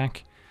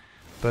sandbag,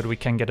 but we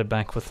can get it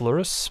back with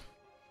Lurrus.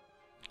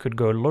 Could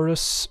go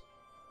Lurrus,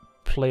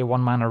 play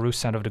 1 mana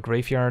Roost out of the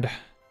graveyard.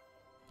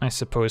 I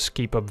suppose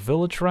keep up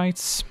Village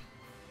Rites,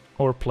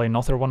 or play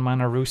another 1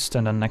 mana Roost,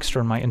 and then next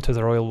turn my Into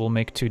the Royal will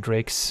make 2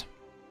 Drakes.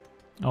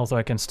 Although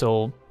I can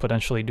still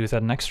potentially do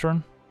that next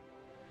turn.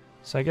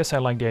 So I guess I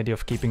like the idea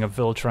of keeping up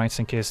Village Rites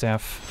in case they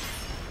have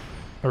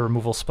a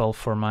removal spell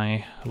for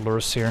my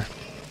Lurrus here.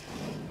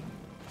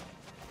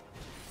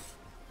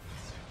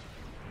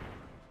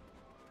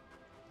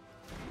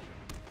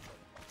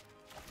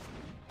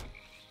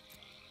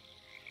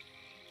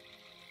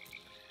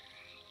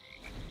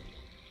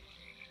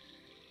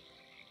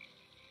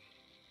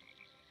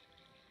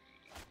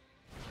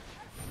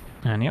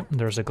 And yep,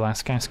 there's a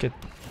Glass Casket.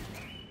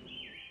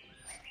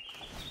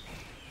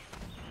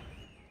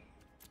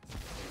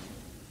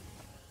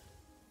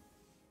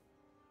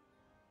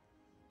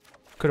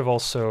 Could have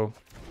also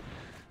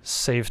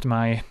saved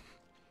my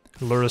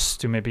Lurrus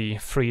to maybe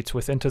free it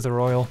with Into the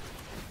Royal.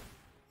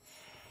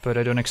 But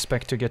I don't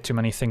expect to get too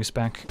many things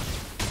back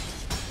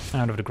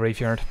out of the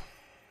graveyard.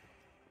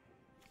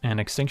 And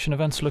Extinction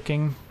Event's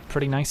looking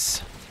pretty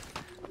nice,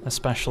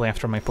 especially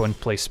after my opponent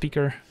plays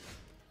Speaker.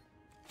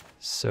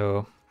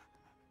 So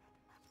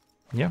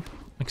yeah,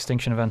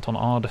 Extinction Event on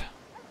Odd.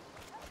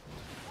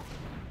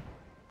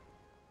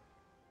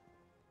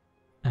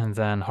 And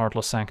then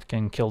Heartless Act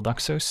can kill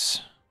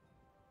Daxos.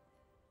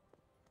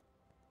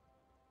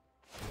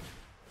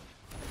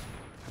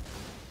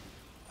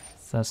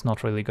 That's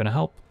not really gonna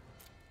help.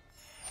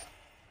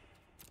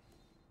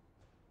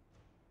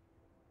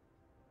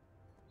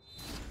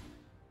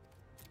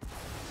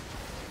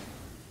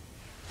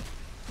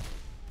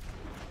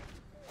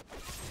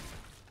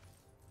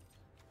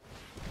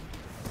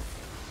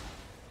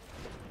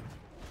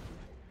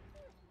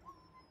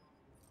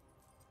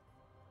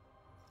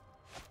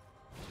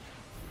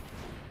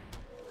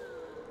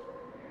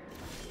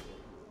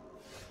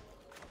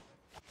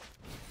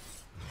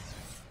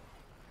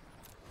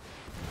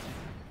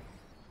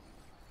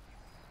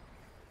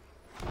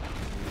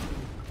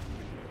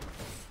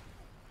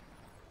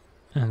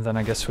 And then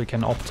I guess we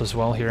can opt as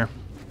well here.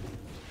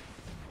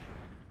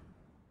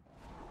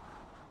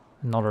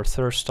 Another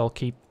Thirst I'll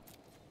keep.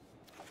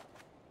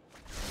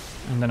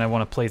 And then I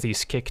want to play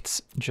these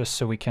kicked just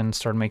so we can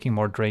start making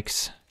more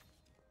drakes.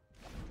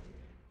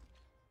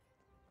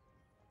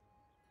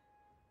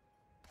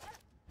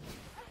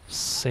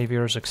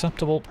 Savior is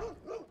acceptable.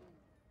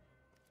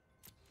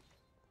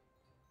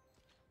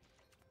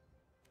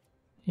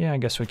 Yeah, I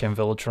guess we can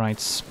Village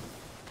Rites.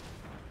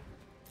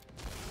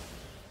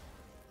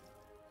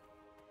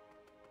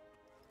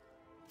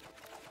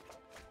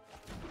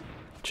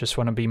 Just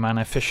want to be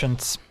mana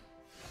efficient.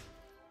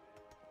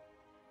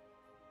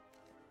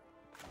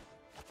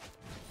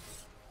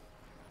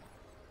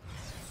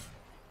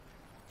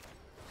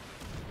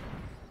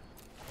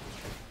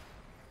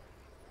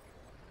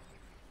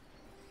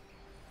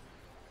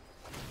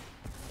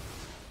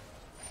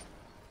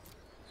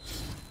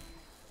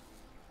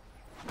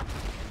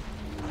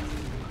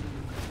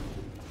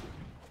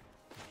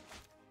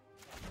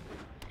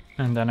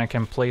 And then I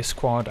can play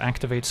squad,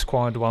 activate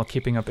squad while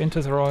keeping up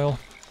into the Royal.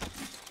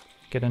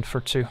 Get in for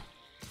 2.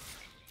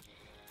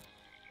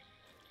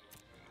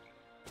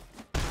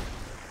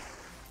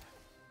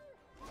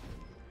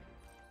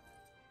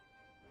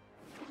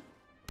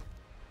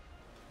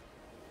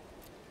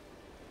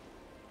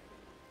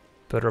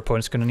 But our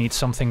opponent's gonna need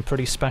something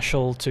pretty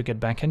special to get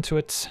back into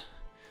it.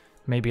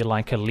 Maybe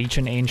like a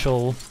Legion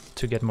Angel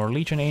to get more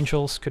Legion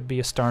Angels could be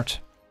a start.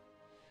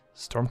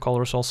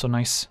 Stormcaller is also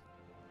nice.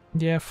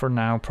 Yeah, for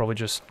now, probably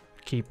just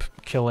keep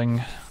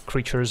killing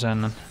creatures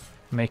and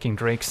making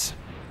drakes.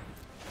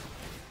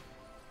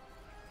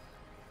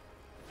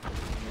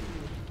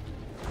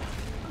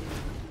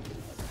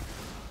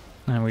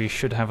 And we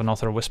should have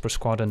another Whisper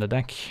Squad in the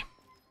deck.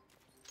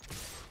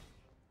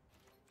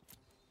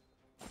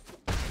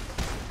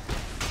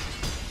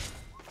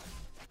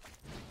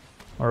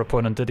 Our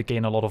opponent did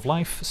gain a lot of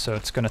life, so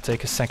it's gonna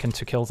take a second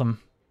to kill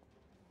them.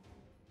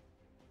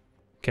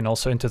 Can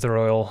also enter the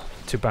Royal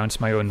to bounce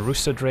my own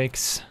Rooster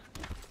Drakes,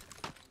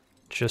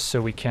 just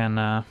so we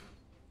can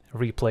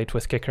replay it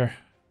with Kicker.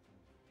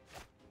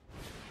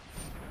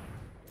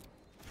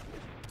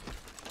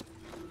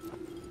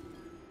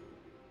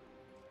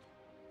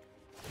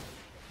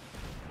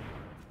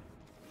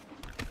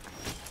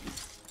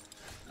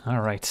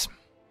 Alright.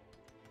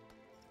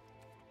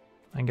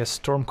 I guess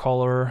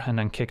Stormcaller and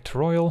then kicked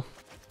Royal.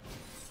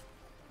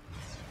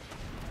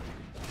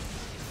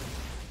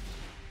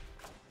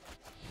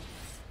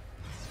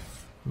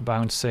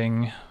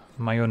 Bouncing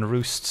my own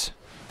Roosts.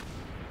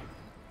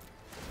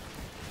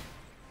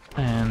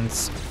 And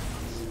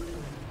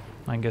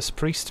I guess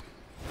Priest.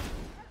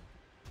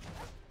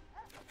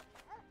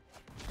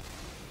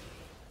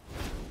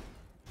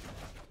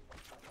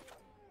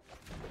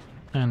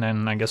 And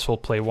then I guess we'll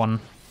play 1,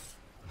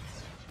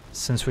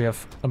 since we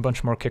have a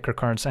bunch more Kicker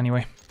cards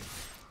anyway.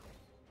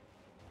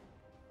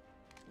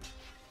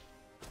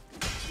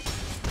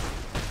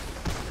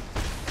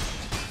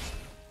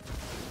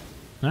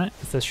 Alright,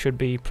 this should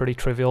be pretty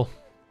trivial.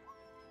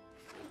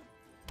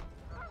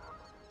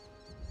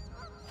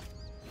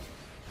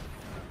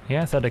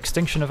 Yeah, that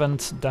Extinction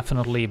event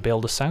definitely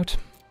bailed us out.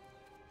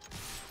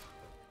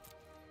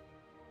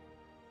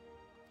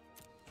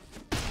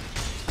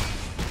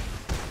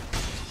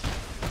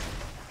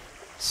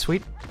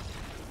 Sweet.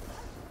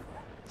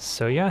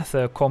 So yeah,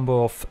 the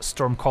combo of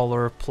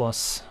Stormcaller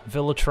plus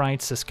Village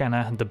Rites is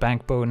kinda the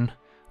backbone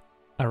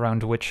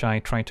around which I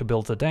try to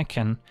build the deck,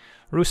 and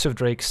Roost of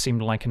Drakes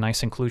seemed like a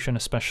nice inclusion,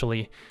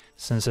 especially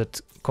since it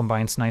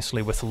combines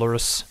nicely with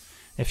Lurrus.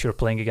 If you're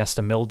playing against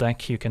a mill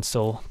deck, you can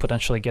still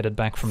potentially get it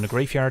back from the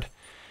graveyard,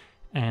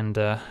 and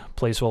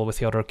plays well with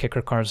the other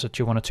Kicker cards that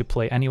you wanted to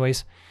play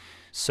anyways.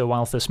 So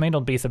while this may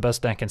not be the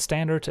best deck in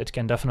Standard, it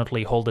can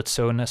definitely hold its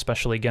own,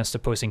 especially against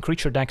opposing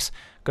creature decks.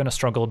 Gonna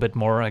struggle a bit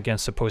more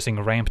against opposing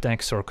ramp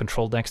decks or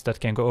control decks that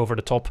can go over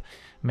the top.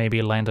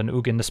 Maybe land an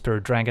Ugin the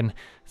Spirit Dragon.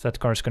 That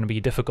card's gonna be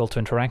difficult to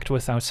interact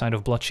with outside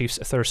of Bloodchief's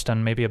Thirst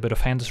and maybe a bit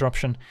of hand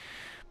disruption.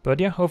 But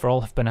yeah,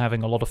 overall I've been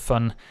having a lot of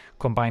fun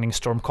combining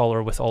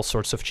Stormcaller with all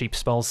sorts of cheap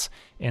spells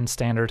in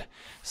Standard.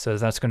 So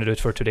that's gonna do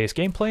it for today's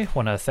gameplay.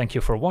 Wanna thank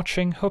you for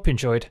watching, hope you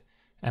enjoyed,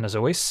 and as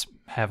always,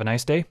 have a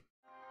nice day.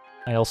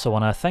 I also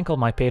want to thank all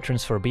my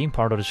patrons for being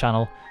part of the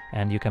channel,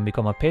 and you can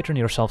become a patron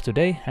yourself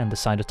today and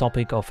decide the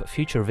topic of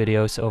future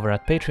videos over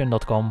at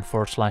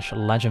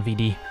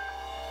patreon.com/LegenVD.